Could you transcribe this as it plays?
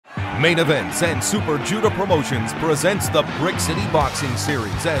Main Events and Super Judah Promotions presents the Brick City Boxing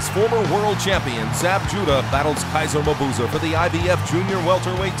Series as former world champion Zab Judah battles Kaiser Mabuza for the IBF Junior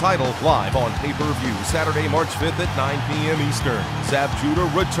Welterweight title live on pay-per-view Saturday, March 5th at 9 p.m. Eastern. Zab Judah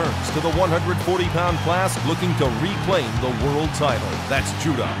returns to the 140-pound class looking to reclaim the world title. That's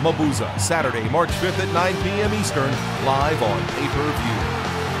Judah Mabuza, Saturday, March 5th at 9 p.m. Eastern, live on pay-per-view.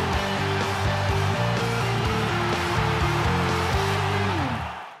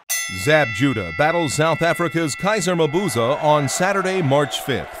 Zab Judah battles South Africa's Kaiser Mabuza on Saturday, March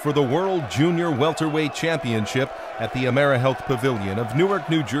 5th for the World Junior Welterweight Championship at the AmeriHealth Pavilion of Newark,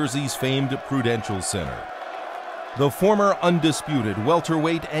 New Jersey's famed Prudential Center. The former undisputed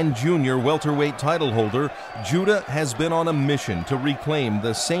welterweight and junior welterweight title holder, Judah has been on a mission to reclaim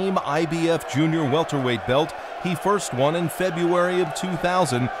the same IBF junior welterweight belt he first won in February of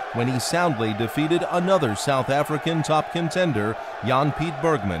 2000 when he soundly defeated another South African top contender, Jan-Piet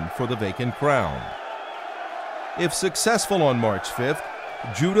Bergman, for the vacant crown. If successful on March 5th,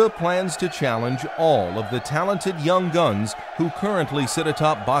 Judah plans to challenge all of the talented young guns who currently sit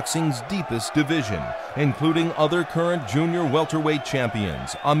atop boxing's deepest division, including other current junior welterweight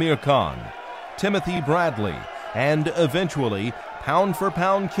champions Amir Khan, Timothy Bradley, and eventually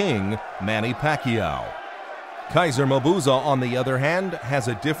pound-for-pound king Manny Pacquiao. Kaiser Mabuza, on the other hand, has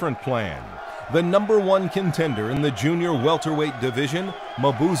a different plan. The #1 contender in the junior welterweight division,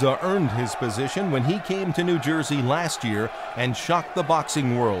 Mabuza earned his position when he came to New Jersey last year and shocked the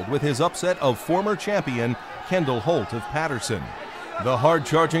boxing world with his upset of former champion Kendall Holt of Patterson. The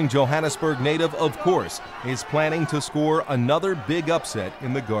hard-charging Johannesburg native, of course, is planning to score another big upset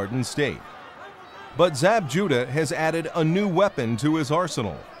in the Garden State. But Zab Judah has added a new weapon to his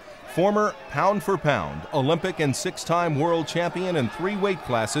arsenal. Former pound-for-pound Olympic and 6-time world champion in 3 weight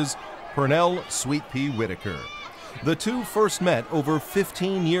classes, Pernell Sweet Pea Whitaker. The two first met over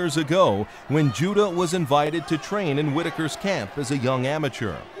 15 years ago when Judah was invited to train in Whitaker's camp as a young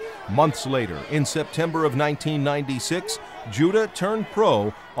amateur. Months later, in September of 1996, Judah turned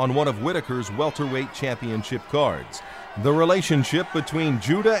pro on one of Whitaker's welterweight championship cards. The relationship between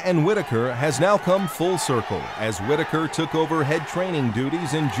Judah and Whitaker has now come full circle as Whitaker took over head training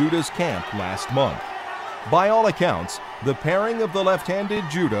duties in Judah's camp last month. By all accounts, the pairing of the left-handed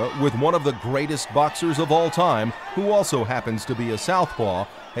Judah with one of the greatest boxers of all time, who also happens to be a southpaw,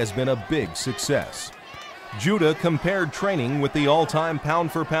 has been a big success. Judah compared training with the all-time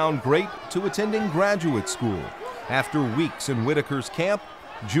pound-for-pound great to attending graduate school. After weeks in Whitaker's camp,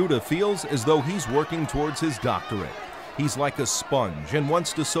 Judah feels as though he's working towards his doctorate. He's like a sponge and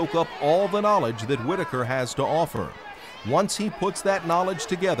wants to soak up all the knowledge that Whitaker has to offer. Once he puts that knowledge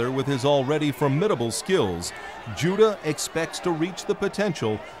together with his already formidable skills, Judah expects to reach the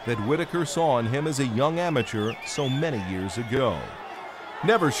potential that Whitaker saw in him as a young amateur so many years ago.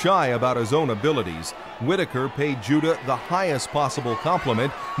 Never shy about his own abilities, Whitaker paid Judah the highest possible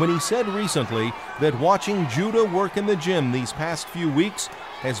compliment when he said recently that watching Judah work in the gym these past few weeks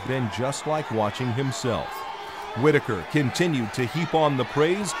has been just like watching himself. Whitaker continued to heap on the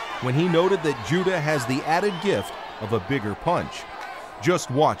praise when he noted that Judah has the added gift of a bigger punch.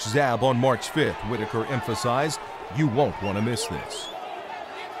 Just watch Zab on March 5th, Whitaker emphasized. You won't want to miss this.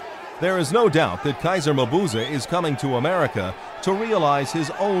 There is no doubt that Kaiser Mabuza is coming to America to realize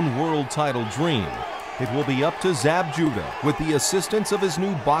his own world title dream. It will be up to Zab Judah, with the assistance of his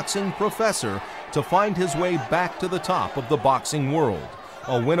new boxing professor, to find his way back to the top of the boxing world.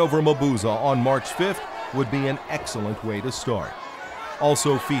 A win over Mabuza on March 5th would be an excellent way to start.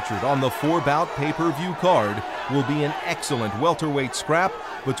 Also featured on the 4-bout pay-per-view card will be an excellent welterweight scrap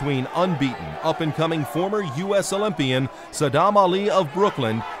between unbeaten up-and-coming former U.S. Olympian Saddam Ali of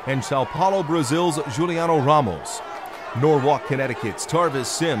Brooklyn and Sao Paulo, Brazil's Juliano Ramos. Norwalk, Connecticut's Tarvis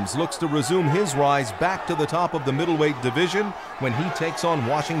Sims looks to resume his rise back to the top of the middleweight division when he takes on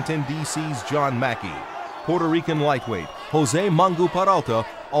Washington, D.C.'s John Mackey. Puerto Rican lightweight Jose Mangu Peralta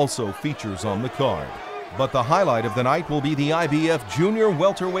also features on the card. But the highlight of the night will be the IBF Junior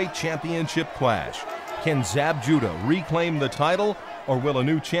Welterweight Championship clash. Can Zab Judah reclaim the title, or will a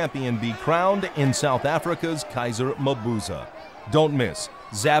new champion be crowned in South Africa's Kaiser Mabuza? Don't miss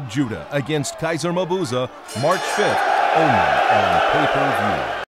Zab Judah against Kaiser Mabuza, March 5th, only on pay-per-view.